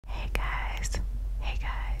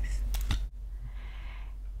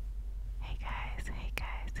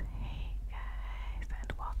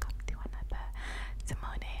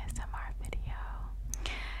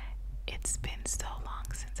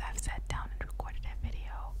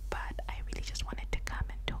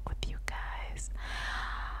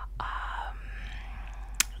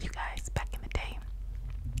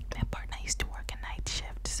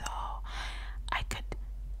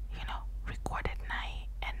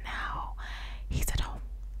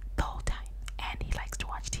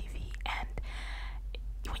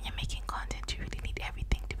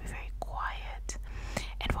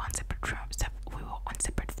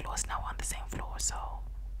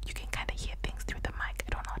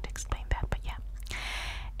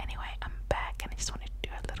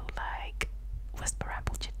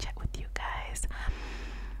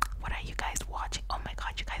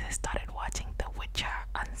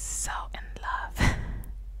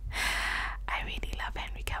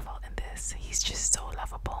he's just so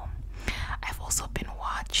lovable. I've been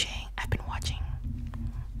watching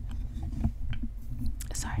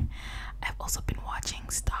sorry I've also been watching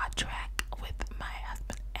Star Trek with my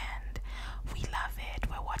husband, and we love it.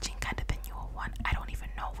 We're watching kind of the newer one. I don't even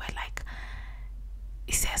know, we're like,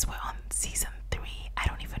 it says we're on season 3. I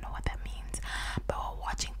don't even know what that means, but we're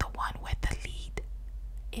watching the one where the lead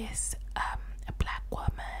is a black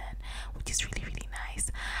woman, which is really, really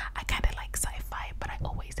nice. I kind of like sci-fi, but I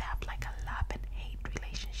always have like a love and hate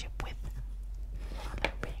relationship with,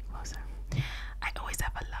 let me bring it closer. I always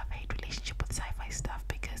have a love-hate relationship with sci-fi stuff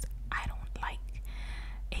because I don't like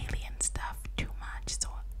alien stuff too much, so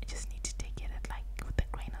I just need to take it at like with a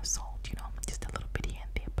grain of salt, you know, just a little bit here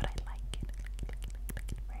and there, but I like it,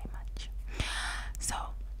 like it very much. So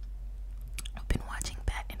I've been watching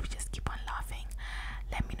that and we just keep on laughing.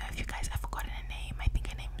 Let me know if you guys have forgotten her name. I think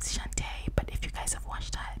her name is Shantae, but if you guys have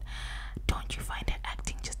watched that, don't you find her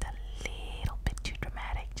acting just a little bit too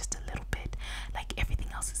dramatic? Just a little bit. Like everything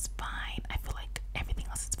else is fine. I feel like everything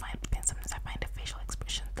else is fine, but then sometimes I find her facial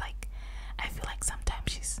expressions, like I feel like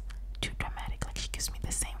sometimes she's too dramatic. Like she gives me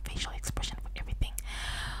the same facial expression for everything,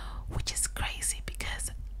 which is crazy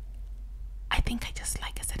because I think I just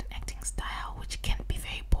like a certain acting style which can be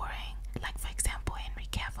very boring. Like for example, Henry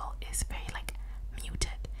Cavill is very like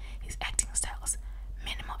muted. His acting style is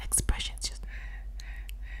minimal expressions, just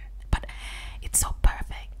but it's so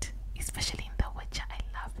perfect, especially in The Witcher. I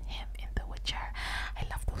love him in The Witcher. I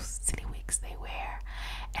love those silly wigs they wear,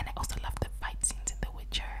 and I also love the fight scenes in The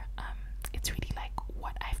Witcher. It's really like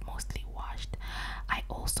what I've mostly watched. I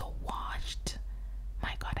also watched,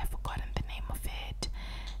 my god, I've forgotten the name of it,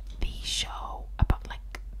 the show about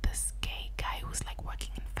like this gay guy who's like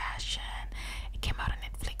working in fashion. It came out on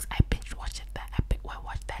Netflix. I binge watched that. I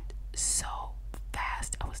watched that so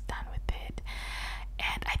fast. I was done with it,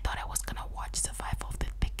 and I thought I was gonna watch Survival of the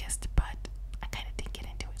Thickest, but I kind of didn't get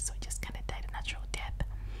into it, so it just kind of died a natural death.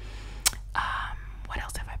 What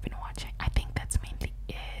else have I been watching? I think that's mainly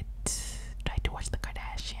it. Tried to watch the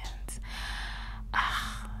Kardashians.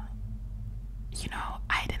 You know,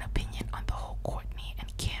 I had an opinion on the whole Kourtney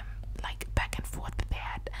and Kim like back and forth that they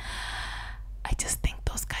had. I just think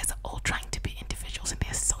those guys are all trying to be individuals and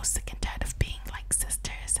they're so sick and tired of being like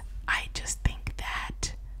sisters. I just think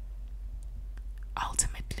that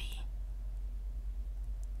ultimately,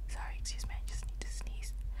 sorry, excuse me, I just need to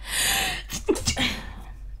sneeze.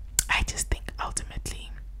 I just think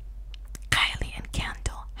ultimately Kylie and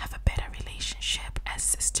Kendall have a better relationship as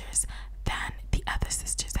sisters than the other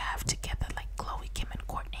sisters have together, like Chloe, Kim, and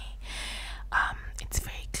Kourtney. It's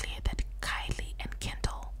very clear that Kylie and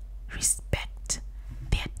Kendall respect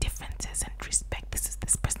their differences and respect this is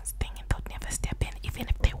this person's thing, and they'll never step in even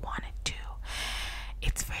if they wanted to.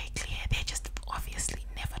 It's very clear they're just obviously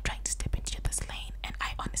never trying to step into each other's lane, and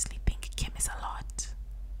I honestly think Kim is a lot.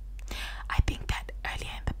 I think that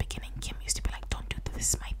earlier in the beginning Kim used to be like, don't do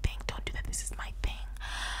this, is my thing, don't do that, this is my thing.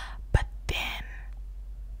 But then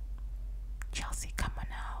Chelsea, come on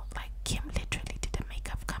now, like Kim literally did a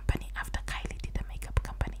makeup company after Kylie did a makeup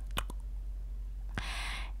company,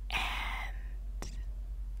 and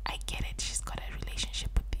I get it, she's got a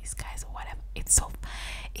relationship with these guys or whatever.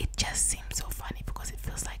 It just seems so funny because it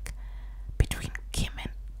feels like between Kim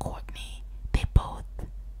and Kourtney, they both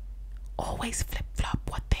always flip-flop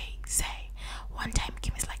what they say. One time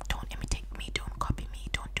Kim is like, don't imitate me, don't copy me,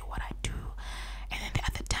 don't do what I do, and then the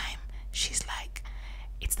other time she's like,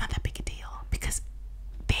 it's not that big a deal because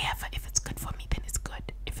they have a, if it's good for me then it's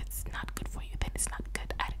good, if it's not good for you then it's not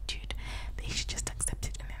good attitude. They should just accept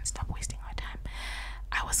it and then stop wasting our time.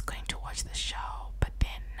 I was going to watch the show, but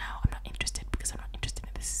then now I'm not interested because I'm not interested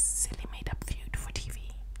in this silly made-up feud for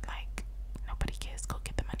TV. Like, nobody cares. Go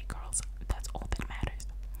get the money, girls. That's all that matters.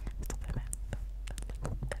 That's all that matters.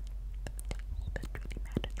 That really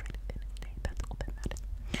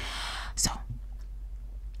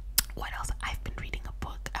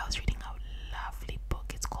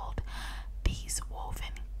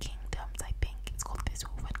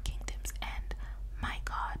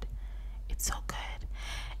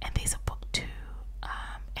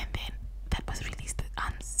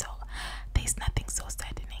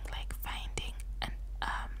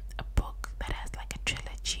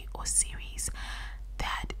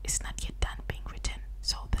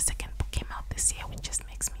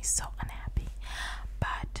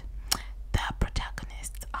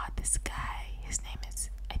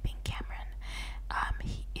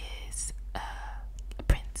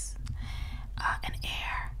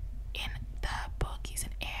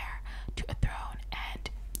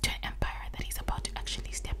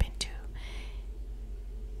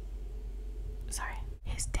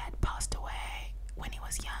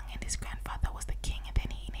his grandfather was the king, and then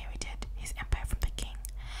he inherited his empire from the king,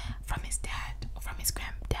 from his dad, from his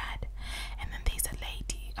granddad. And then there's a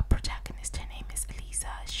lady, a protagonist. Her name is Elisa.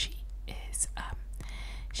 She is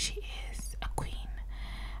a queen.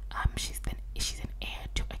 She's an heir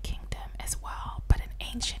to a kingdom as well, but an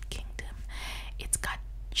ancient kingdom. It's got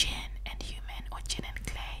jinn and human, or jinn and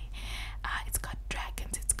clay. It's got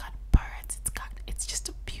dragons. It's got birds. It's just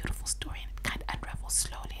a beautiful story, and it kind of unravels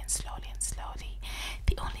slowly and slowly and slowly.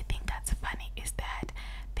 The only thing that's funny is that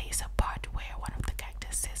there's a part where one of the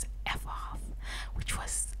characters says "f off," which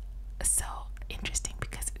was so interesting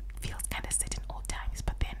because it feels kind of set in old times,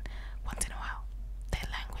 but then once in a while their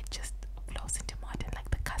language just flows into modern, like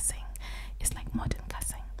the cussing is like modern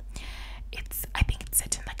cussing. I think it's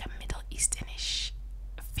set in like a Middle Easternish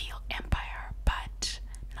feel empire, but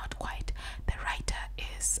not quite. The writer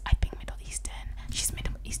is, I think, Middle Eastern. She's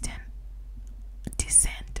Middle Eastern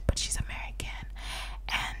descent, but she's American,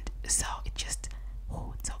 and so it's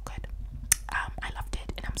so good. I loved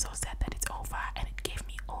it, and I'm so sad that it's over. And it gave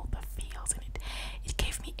me all the feels, and it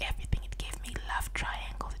gave me everything. It gave me love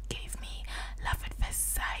triangles. It gave me love at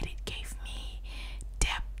first sight. It gave me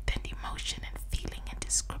depth and emotion and feeling and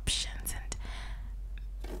descriptions and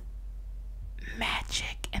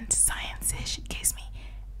magic and science-ish. It gives me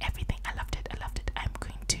everything. I loved it. I loved it. I'm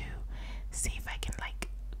going to see if I can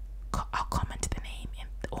I'll comment the name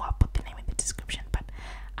or I'll put the name in the description, but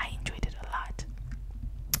I enjoyed it a lot.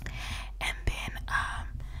 And then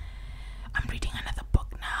I'm reading another book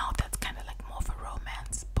now that's kind of like more of a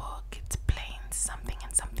romance book. It's plain something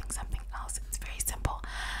and something else. It's very simple.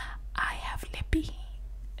 I have Lippy.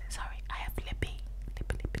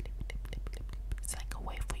 It's like a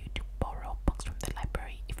way for you to borrow books from the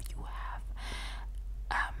library if you have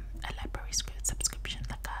a library subscription,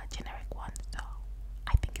 like a generic one. So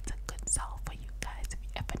I think it's a good sell for you guys if you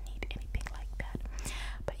ever need anything like that.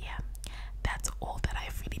 But yeah, that's all that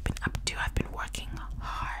I've really been up to. I've been working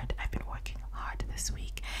hard. This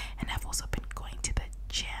week, and I've also been going to the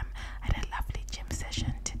gym. I had a lovely gym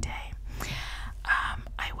session today.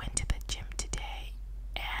 I went to the gym today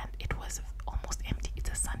and it was almost empty. It's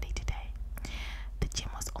a Sunday today. The gym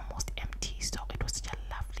was almost empty, so it was such a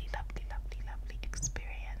lovely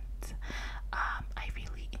experience. I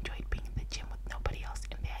really enjoyed being in the gym with nobody else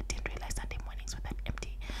in there. I didn't realize Sunday mornings were that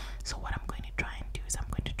empty. So what I'm going to try and do is I'm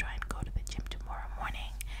going to try and go to the gym tomorrow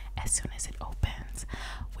morning as soon as it opens.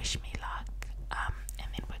 Wish me luck. And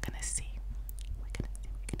then we're gonna see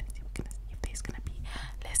if there's gonna be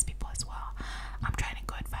less people as well. I'm trying to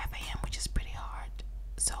go at 5 a.m., which is pretty hard.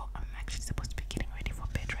 So I'm actually supposed to be getting ready for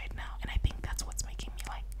bed right now, and I think that's what's making me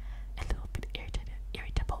like a little bit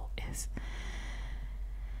irritable. Is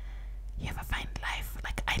you ever find life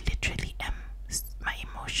like I literally am? My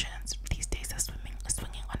emotions these days are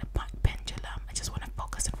swinging on a pendulum. I just want to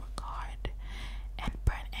focus and work hard and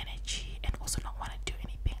burn energy, and also not want to do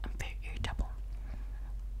anything. I'm very irritable.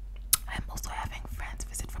 I'm also having friends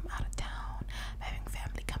visit from out of town. I'm having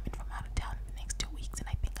family coming from out of town in the next 2 weeks, and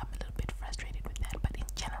I think I'm a little bit frustrated with that. But in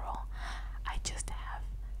general, I just have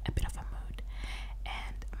a bit of a mood.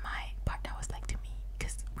 And my partner was like to me,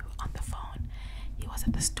 because we were on the phone, he was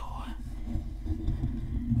at the store.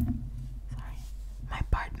 Sorry. My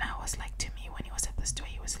partner was like to me when he was at the store,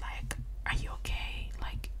 he was like, "Are you okay?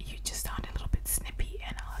 Like, you just sound a little bit snippy."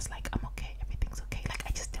 And I was like, "I'm okay, everything's okay." Like,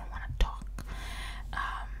 I just didn't want to talk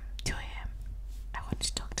to him. I wanted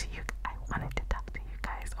to talk to you. I wanted to talk to you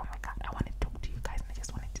guys. Oh my god, I wanted to talk to you guys, and I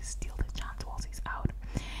just wanted to steal the chance while he's out.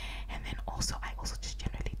 And then also, I also just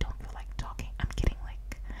generally don't feel like talking. I'm getting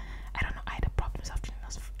like, I don't know, I had a problem this afternoon. I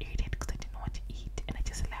was irritated because I didn't know what to eat, and I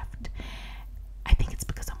just left. I think it's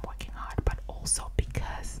because I'm working hard, but also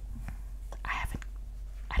because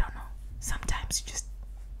I don't know, sometimes you just